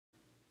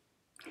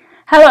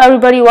Hello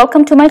everybody,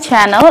 welcome to my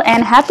channel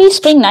and happy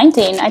Spring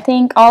 19. I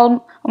think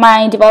all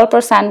my developer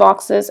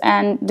sandboxes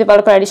and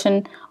developer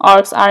edition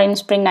orgs are in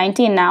Spring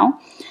 19 now.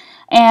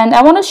 And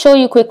I want to show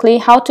you quickly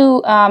how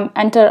to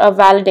enter a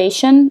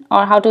validation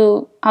or how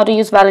to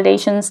use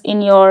validations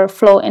in your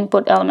flow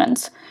input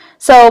elements.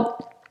 So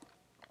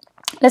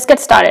let's get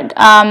started.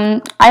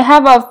 I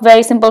have a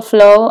very simple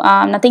flow,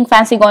 nothing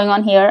fancy going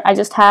on here. I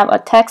just have a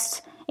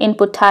text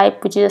input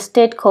type, which is a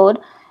state code.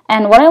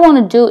 And what I want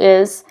to do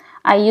is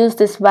I use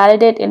this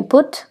validate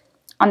input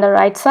on the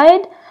right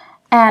side.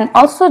 And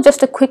also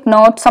just a quick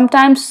note,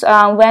 sometimes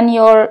when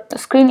your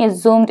screen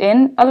is zoomed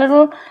in a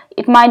little,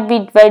 it might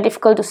be very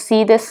difficult to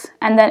see this.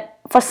 And then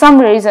for some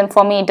reason,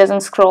 for me, it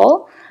doesn't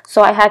scroll.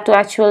 So I had to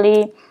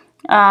actually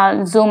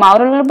zoom out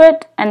a little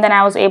bit. And then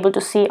I was able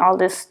to see all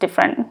these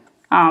different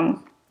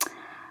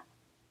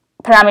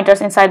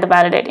parameters inside the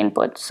validate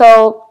input.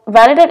 So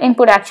validate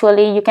input,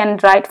 actually you can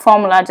write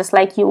formula just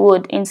like you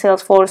would in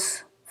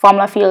Salesforce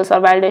formula fields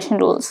or validation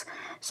rules.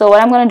 So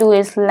what I'm going to do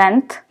is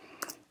length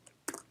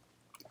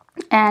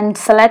and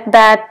select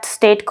that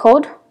state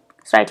code.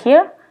 It's right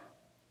here,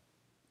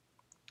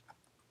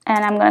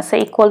 and I'm going to say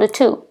equal to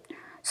 2.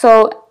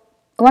 So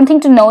one thing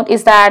to note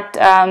is that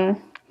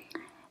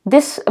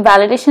this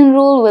validation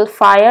rule will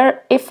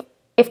fire if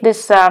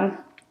this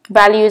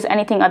value is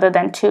anything other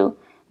than 2.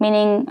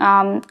 Meaning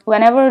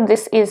whenever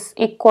this is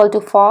equal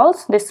to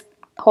false, this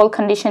whole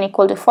condition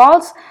equal to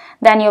false,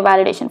 then your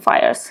validation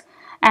fires.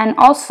 And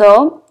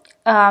also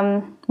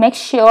make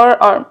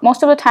sure, or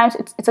most of the times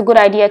it's a good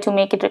idea to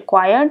make it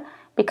required,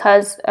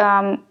 because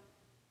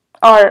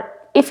or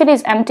if it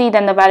is empty,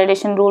 then the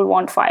validation rule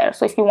won't fire.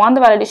 So if you want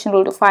the validation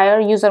rule to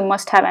fire, user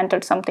must have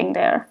entered something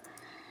there.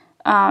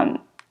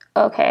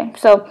 Okay,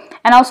 so,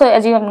 and also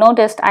as you have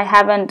noticed,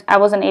 I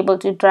wasn't able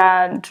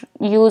to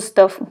use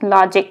the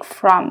logic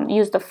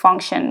use the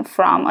function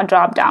from a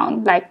drop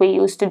down like we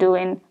used to do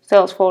in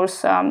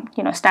Salesforce,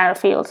 standard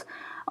fields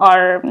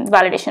or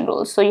validation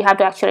rules. So you have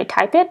to actually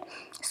type it.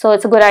 So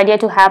it's a good idea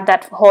to have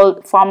that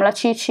whole formula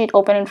cheat sheet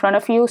open in front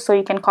of you so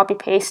you can copy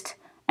paste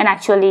and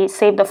actually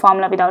save the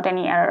formula without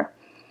any error.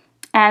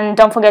 And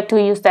don't forget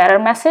to use the error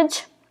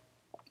message.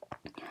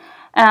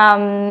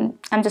 I'm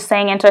just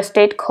saying enter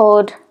state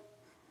code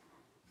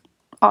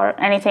or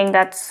anything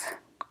that's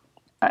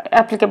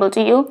applicable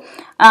to you.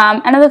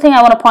 Another thing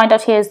I want to point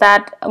out here is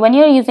that when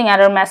you're using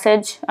error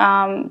message,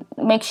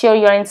 make sure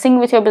you're in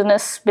sync with your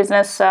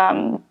business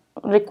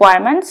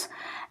requirements.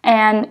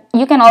 And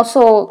you can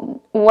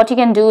also, what you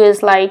can do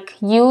is like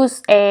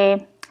use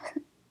a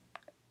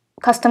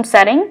custom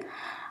setting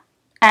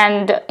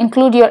and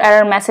include your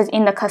error message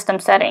in the custom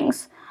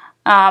settings.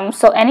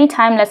 So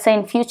anytime, let's say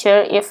in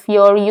future, if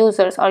your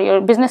users or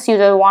your business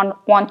user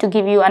want to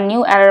give you a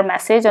new error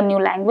message or new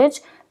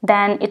language,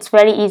 then it's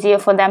very easier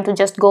for them to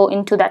just go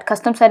into that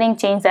custom setting,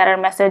 change the error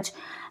message,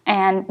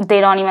 and they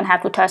don't even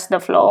have to touch the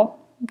flow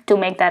to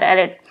make that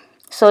edit.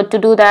 So to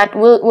do that,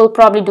 we'll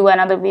probably do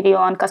another video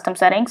on custom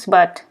settings,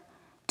 but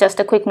just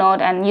a quick note,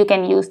 and you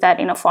can use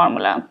that in a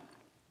formula,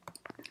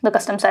 the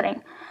custom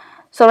setting.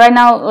 So right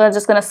now, we're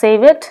just going to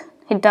save it,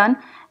 hit done.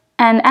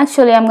 And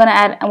actually, I'm going to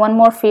add one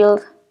more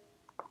field,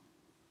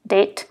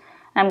 date.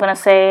 I'm going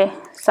to say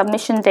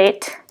submission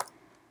date.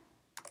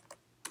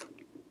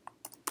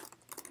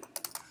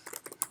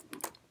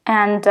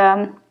 And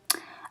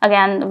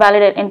again,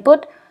 validate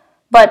input.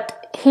 But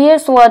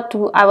here's what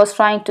I was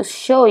trying to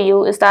show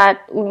you is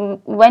that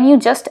when you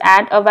just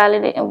add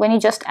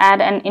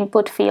an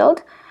input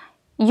field,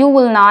 you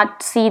will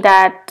not see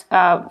that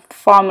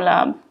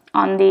formula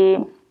on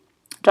the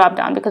drop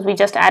down because we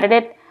just added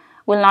it.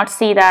 Will not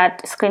see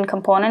that screen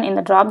component in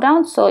the drop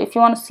down. So if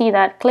you want to see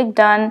that, click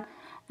done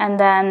and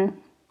then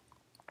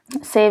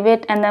save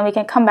it, and then we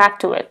can come back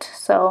to it.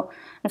 So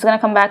I'm just going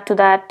to come back to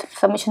that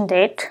submission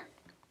date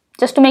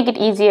just to make it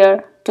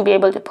easier to be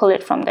able to pull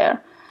it from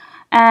there.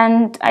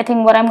 And I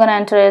think what I'm going to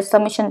enter is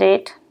submission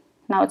date.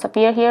 Now it's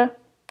appear here.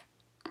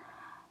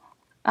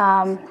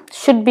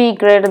 Should be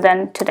greater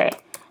than today.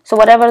 So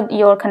whatever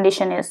your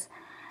condition is.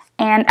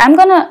 And I'm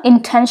going to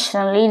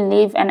intentionally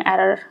leave an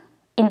error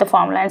in the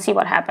formula and see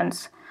what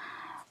happens.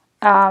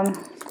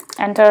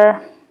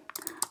 Enter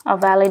a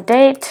valid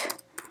date.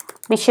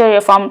 Be sure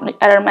your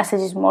error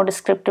message is more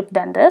descriptive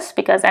than this,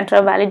 because enter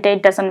a valid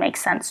date doesn't make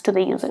sense to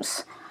the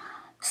users.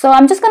 So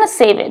I'm just going to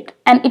save it,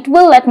 and it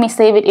will let me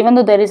save it even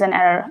though there is an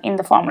error in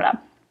the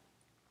formula.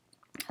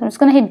 I'm just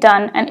going to hit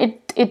done, and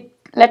it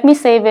let me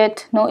save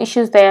it, no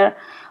issues there.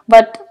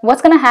 But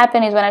what's going to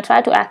happen is when I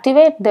try to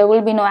activate, there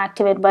will be no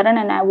activate button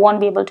and I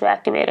won't be able to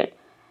activate it.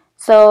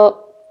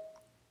 So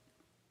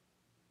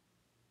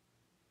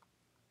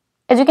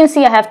as you can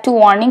see, I have two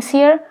warnings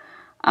here.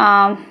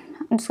 I'm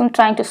just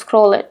trying to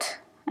scroll it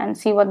and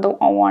see what the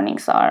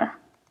warnings are.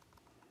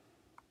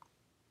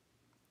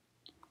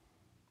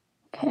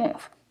 Okay.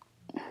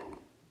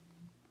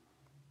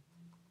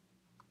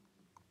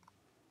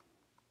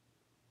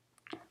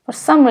 For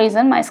some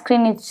reason, my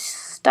screen is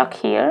stuck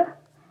here.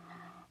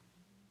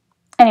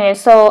 Anyway,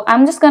 so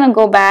I'm just going to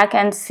go back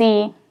and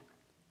see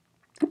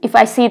if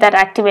I see that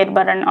activate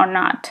button or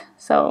not.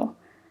 So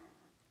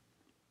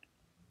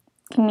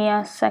Give me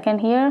a second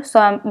here.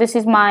 So this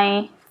is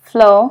my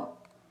flow,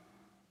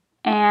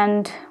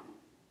 and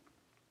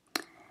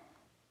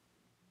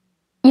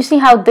you see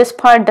how this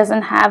part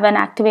doesn't have an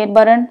activate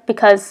button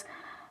because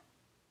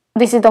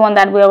this is the one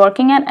that we are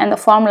working at, and the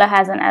formula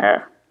has an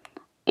error.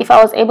 If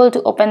I was able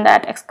to open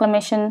that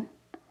exclamation,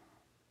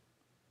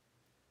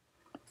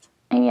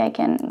 maybe I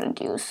can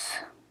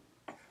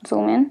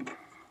zoom in,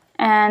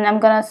 and I'm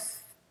gonna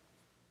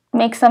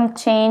make some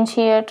change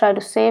here, try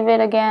to save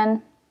it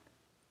again.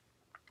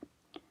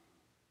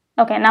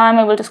 Okay, now I'm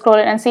able to scroll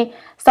it and see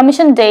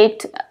submission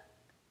date,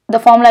 the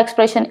formula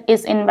expression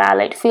is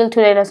invalid, field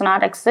today does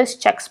not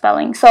exist, check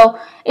spelling. So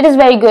it is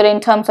very good in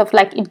terms of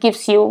like it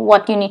gives you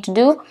what you need to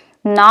do,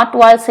 not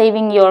while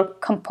saving your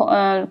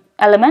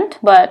element,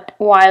 but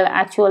while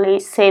actually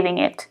saving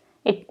it.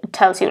 It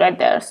tells you right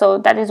there. So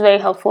that is very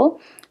helpful.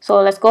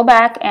 So let's go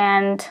back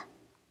and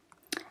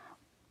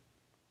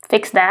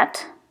fix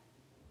that.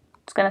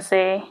 It's gonna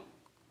say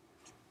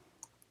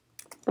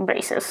the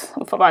braces,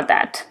 we forgot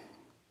that.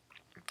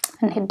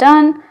 And hit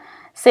done,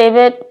 save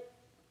it.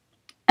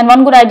 And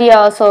one good idea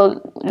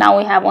also, now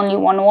we have only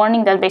one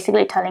warning that's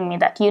basically telling me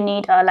that you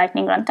need a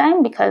Lightning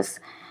runtime because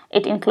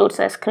it includes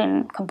a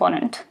screen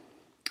component,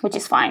 which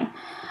is fine.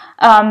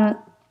 And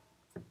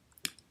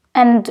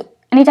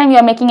anytime you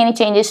are making any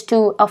changes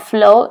to a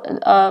flow,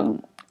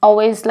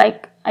 always,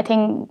 like, I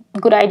think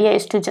good idea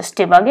is to just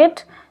debug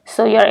it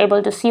so you're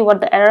able to see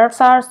what the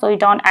errors are, so you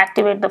don't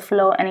activate the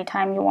flow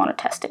anytime you want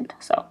to test it.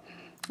 So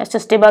let's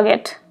just debug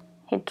it,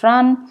 hit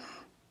run,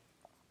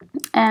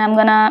 and I'm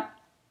gonna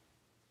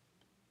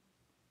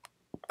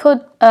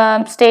put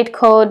state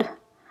code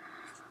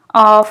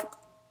of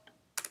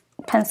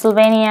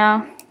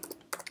Pennsylvania,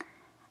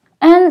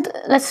 and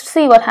let's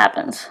see what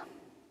happens.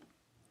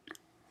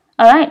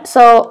 Alright,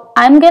 so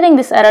I'm getting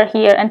this error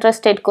here, enter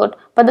state code,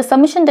 but the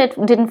submission date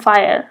didn't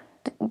fire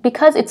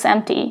because it's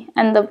empty,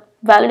 and the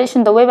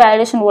way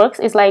validation works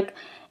is like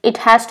it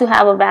has to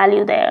have a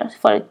value there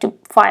for it to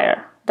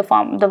fire the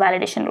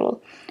validation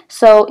rule.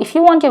 So if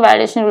you want your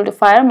validation rule to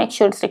fire, make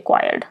sure it's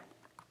required.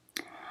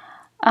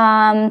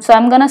 So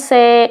I'm gonna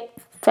say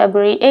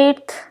February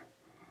 8th,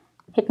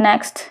 hit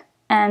next,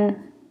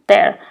 and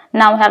there.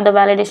 Now we have the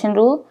validation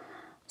rule.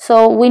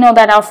 So we know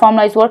that our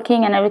formula is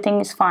working and everything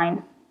is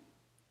fine.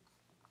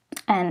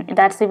 And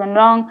that's even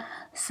wrong,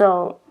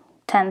 so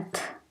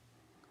 10th.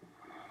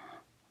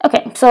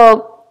 Okay,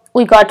 so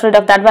we got rid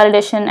of that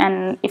validation,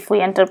 and if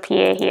we enter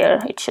PA here,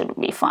 it should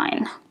be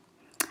fine.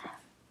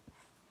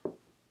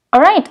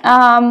 Alright,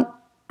 I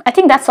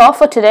think that's all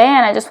for today,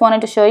 and I just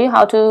wanted to show you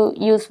how to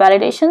use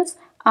validations.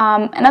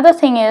 Another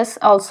thing is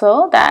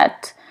also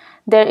that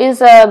there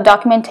is a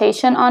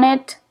documentation on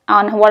it,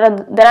 on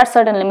there are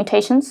certain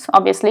limitations,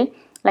 obviously,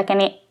 like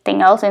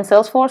anything else in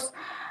Salesforce.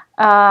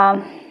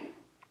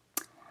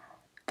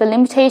 The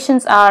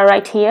limitations are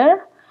right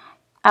here.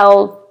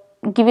 I'll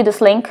give you this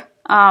link,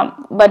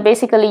 but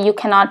basically you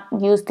cannot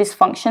use these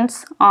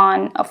functions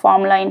on a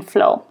formula in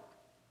Flow.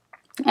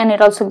 And it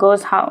also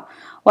goes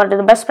what are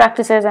the best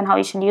practices and how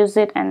you should use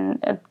it, and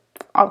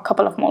a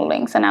couple of more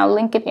links, and I'll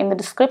link it in the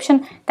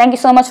description. Thank you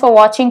so much for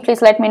watching.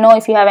 Please let me know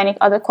if you have any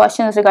other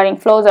questions regarding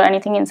flows or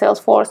anything in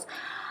Salesforce.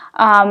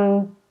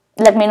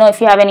 Let me know if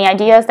you have any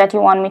ideas that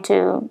you want me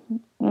to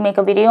make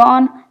a video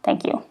on.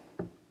 Thank you.